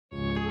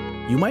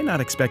you might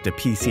not expect a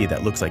PC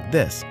that looks like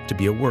this to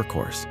be a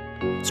workhorse.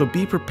 So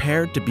be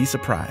prepared to be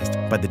surprised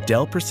by the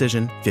Dell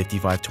Precision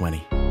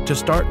 5520. To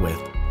start with,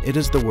 it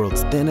is the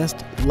world's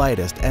thinnest,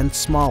 lightest, and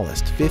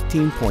smallest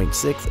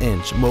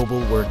 15.6-inch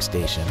mobile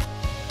workstation.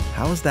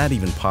 How is that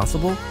even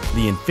possible?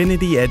 The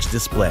InfinityEdge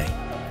display.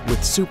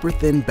 With super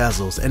thin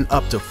bezels and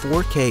up to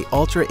 4K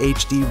Ultra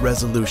HD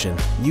resolution,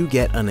 you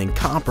get an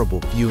incomparable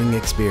viewing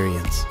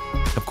experience.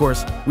 Of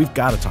course, we've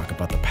got to talk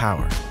about the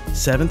power.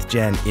 7th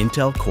gen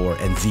Intel Core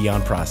and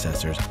Xeon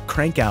processors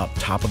crank out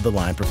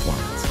top-of-the-line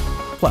performance.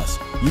 Plus,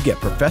 you get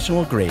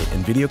professional-grade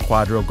NVIDIA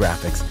Quadro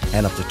graphics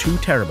and up to 2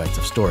 terabytes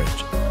of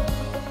storage.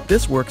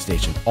 This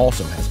workstation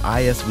also has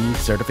ISV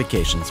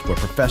certifications for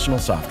professional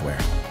software.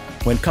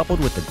 When coupled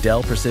with the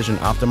Dell Precision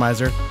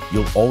Optimizer,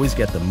 you'll always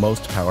get the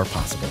most power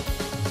possible.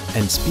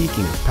 And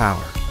speaking of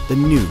power, the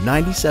new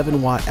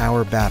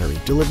 97-watt-hour battery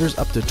delivers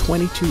up to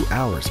 22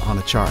 hours on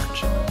a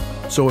charge.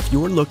 So if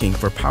you're looking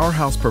for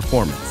powerhouse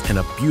performance and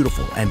a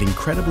beautiful and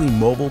incredibly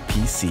mobile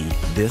PC,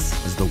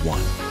 this is the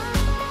one.